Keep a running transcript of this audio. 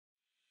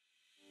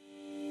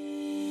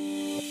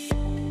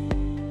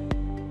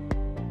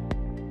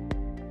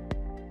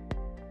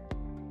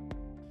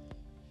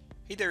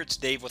there, it's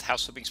Dave with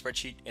House Flipping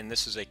Spreadsheet, and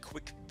this is a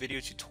quick video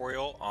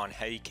tutorial on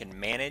how you can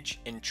manage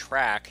and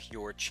track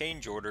your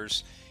change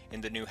orders in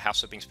the new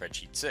House Flipping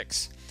Spreadsheet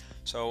 6.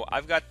 So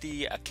I've got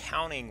the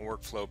accounting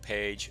workflow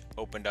page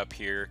opened up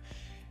here,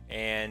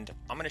 and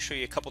I'm going to show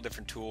you a couple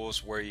different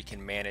tools where you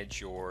can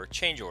manage your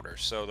change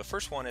orders. So the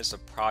first one is the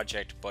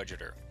project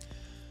budgeter.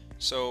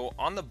 So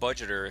on the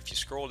budgeter, if you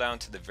scroll down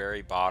to the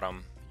very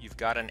bottom, you've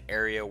got an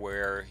area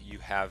where you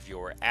have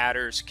your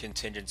adders,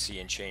 contingency,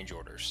 and change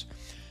orders.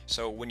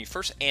 So when you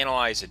first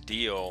analyze a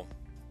deal,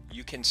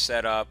 you can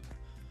set up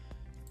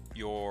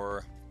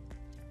your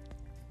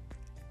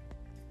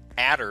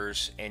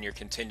adders and your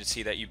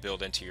contingency that you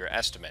build into your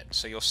estimate.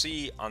 So you'll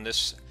see on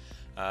this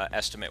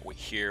estimate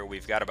here,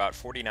 we've got about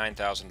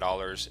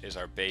 $49,000 is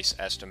our base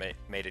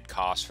estimated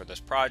cost for this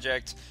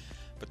project.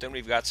 But then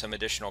we've got some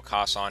additional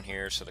costs on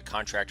here. So the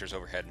contractor's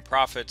overhead and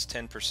profits,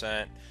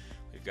 10%.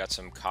 We've got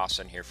some costs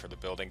in here for the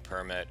building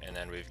permit, and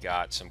then we've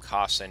got some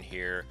costs in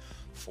here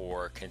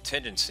for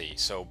contingency.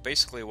 So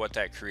basically what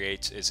that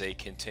creates is a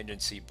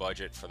contingency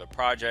budget for the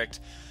project.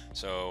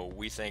 So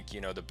we think,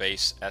 the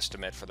base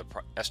estimate for the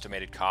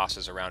estimated cost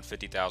is around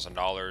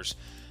 $50,000,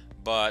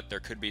 but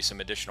there could be some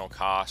additional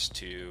costs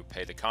to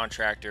pay the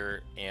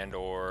contractor and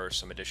or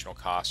some additional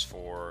costs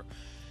for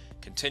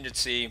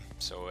contingency.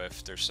 So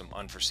if there's some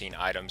unforeseen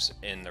items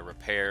in the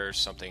repairs,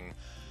 something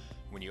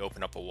when you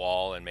open up a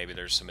wall and maybe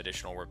there's some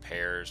additional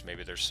repairs,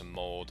 maybe there's some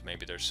mold,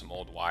 maybe there's some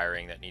old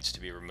wiring that needs to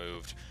be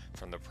removed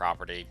from the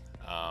property,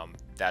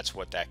 that's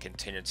what that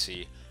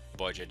contingency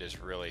budget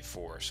is really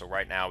for. So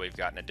right now we've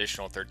got an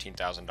additional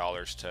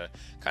 $13,000 to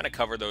kind of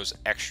cover those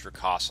extra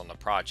costs on the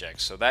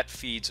project. So that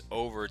feeds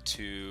over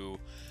to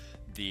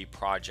the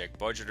project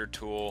budgeter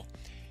tool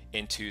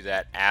into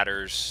that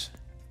adders,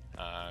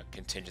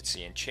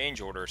 contingency, and change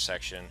order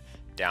section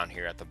down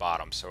here at the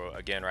bottom. So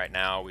again, right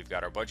now we've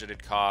got our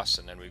budgeted costs,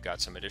 and then we've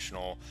got some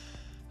additional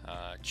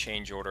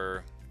change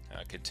order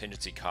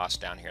contingency costs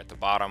down here at the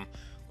bottom,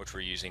 which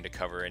we're using to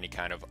cover any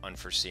kind of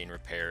unforeseen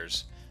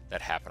repairs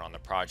that happen on the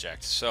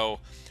project. So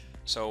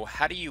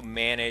how do you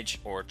manage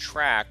or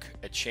track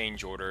a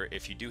change order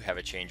if you do have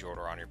a change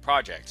order on your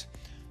project?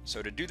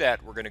 So to do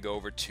that, we're going to go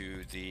over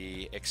to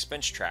the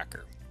expense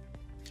tracker.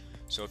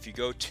 So if you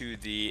go to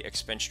the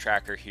expense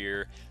tracker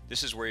here,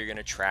 this is where you're going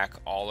to track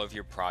all of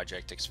your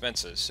project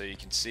expenses. So you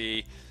can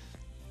see,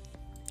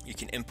 you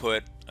can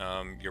input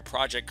your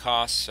project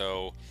costs.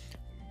 So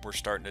we're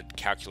starting to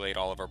calculate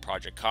all of our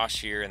project costs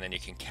here, and then you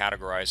can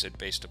categorize it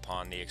based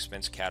upon the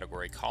expense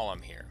category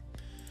column here.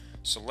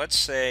 So let's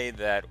say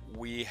that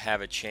we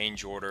have a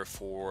change order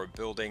for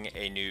building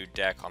a new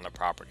deck on the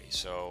property.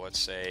 So let's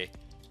say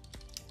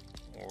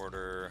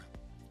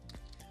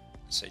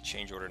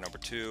change order number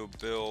 2,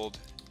 build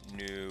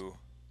new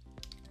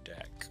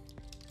deck.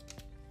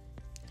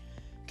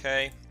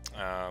 Okay,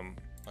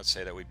 let's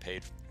say that we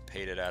paid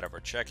it out of our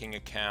checking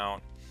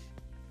account.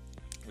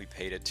 We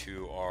paid it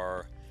to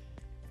our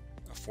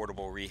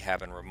affordable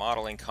rehab and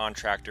remodeling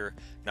contractor.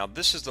 Now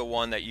this is the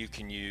one that you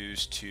can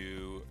use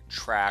to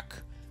track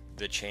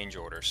the change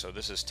order. So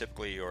this is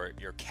typically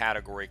your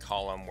category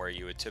column where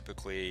you would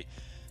typically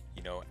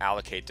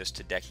allocate this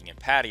to decking and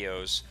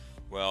patios.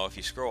 Well, if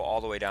you scroll all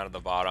the way down to the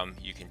bottom,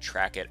 you can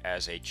track it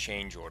as a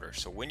change order.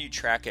 So when you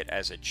track it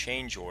as a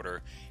change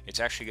order, it's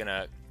actually going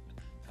to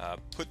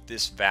put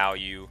this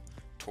value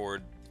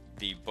toward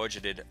the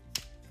budgeted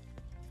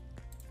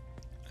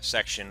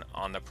section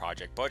on the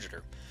project budgeter.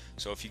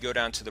 So if you go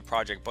down to the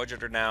project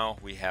budgeter now,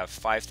 we have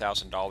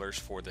 $5,000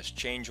 for this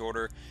change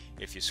order.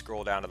 If you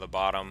scroll down to the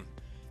bottom,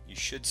 you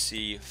should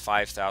see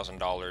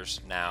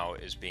 $5,000 now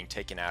is being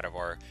taken out of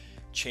our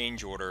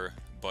change order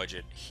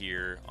budget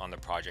here on the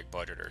project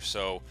budgeter.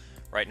 So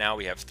right now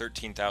we have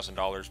 $13,000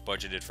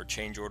 budgeted for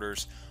change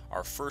orders.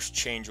 Our first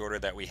change order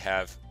that we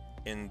have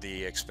in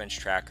the expense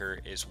tracker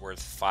is worth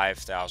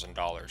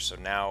 $5,000. So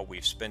now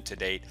we've spent to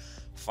date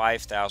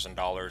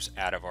 $5,000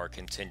 out of our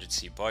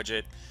contingency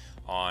budget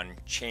on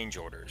change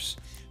orders.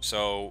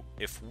 So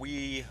if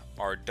we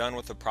are done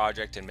with the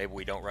project and maybe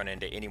we don't run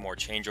into any more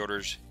change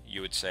orders,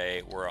 you would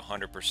say we're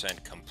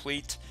 100%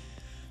 complete.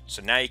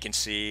 So now you can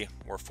see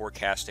we're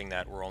forecasting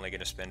that we're only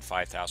going to spend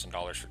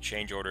 $5,000 for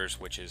change orders,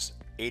 which is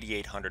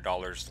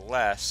 $8,800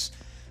 less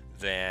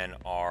than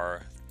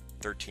our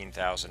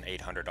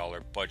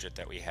 $13,800 budget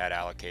that we had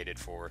allocated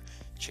for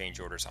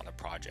change orders on the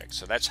project.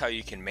 So that's how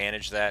you can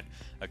manage that.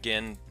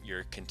 Again,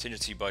 your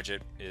contingency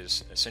budget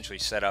is essentially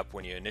set up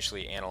when you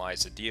initially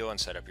analyze the deal and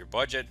set up your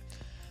budget.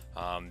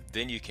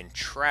 Then you can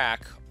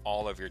track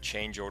all of your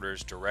change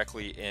orders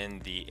directly in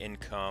the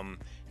income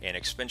and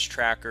expense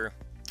tracker.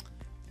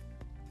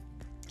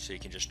 So you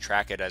can just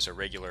track it as a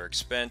regular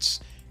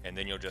expense, and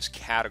then you'll just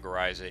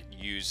categorize it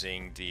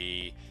using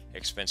the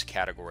expense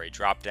category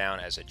drop down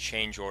as a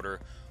change order,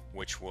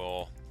 which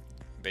will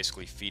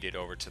basically feed it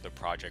over to the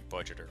project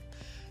budgeter.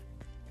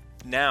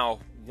 Now,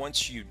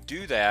 once you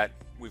do that,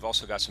 we've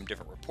also got some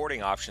different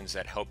reporting options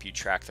that help you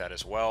track that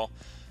as well.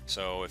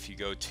 So if you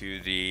go to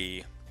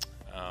the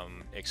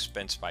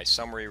expense by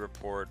summary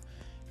report,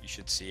 you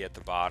should see at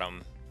the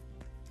bottom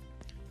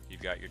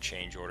You've got your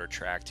change order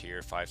tracked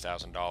here,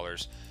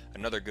 $5,000.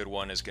 Another good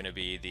one is going to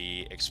be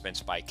the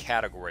expense by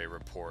category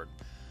report.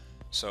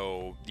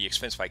 So the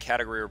expense by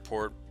category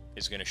report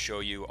is going to show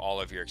you all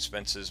of your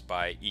expenses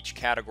by each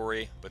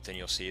category, but then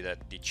you'll see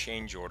that the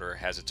change order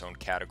has its own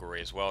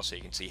category as well, so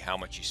you can see how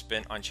much you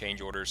spent on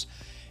change orders.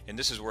 And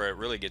this is where it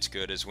really gets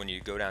good, is when you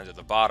go down to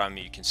the bottom,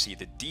 you can see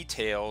the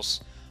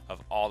details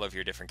of all of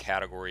your different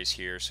categories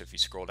here. So if you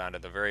scroll down to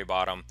the very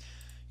bottom,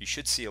 you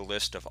should see a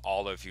list of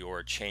all of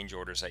your change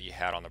orders that you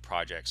had on the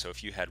project. So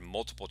if you had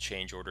multiple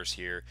change orders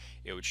here,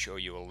 it would show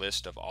you a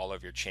list of all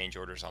of your change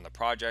orders on the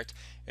project,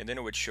 and then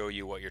it would show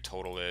you what your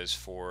total is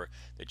for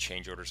the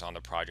change orders on the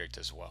project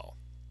as well.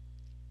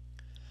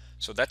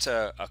 So that's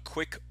a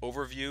quick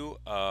overview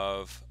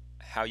of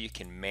how you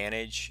can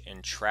manage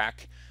and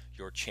track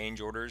your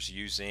change orders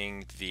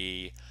using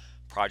the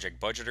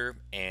project budgeter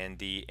and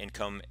the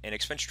income and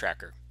expense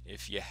tracker.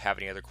 If you have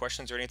any other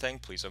questions or anything,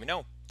 please let me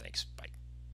know. Thanks. Bye.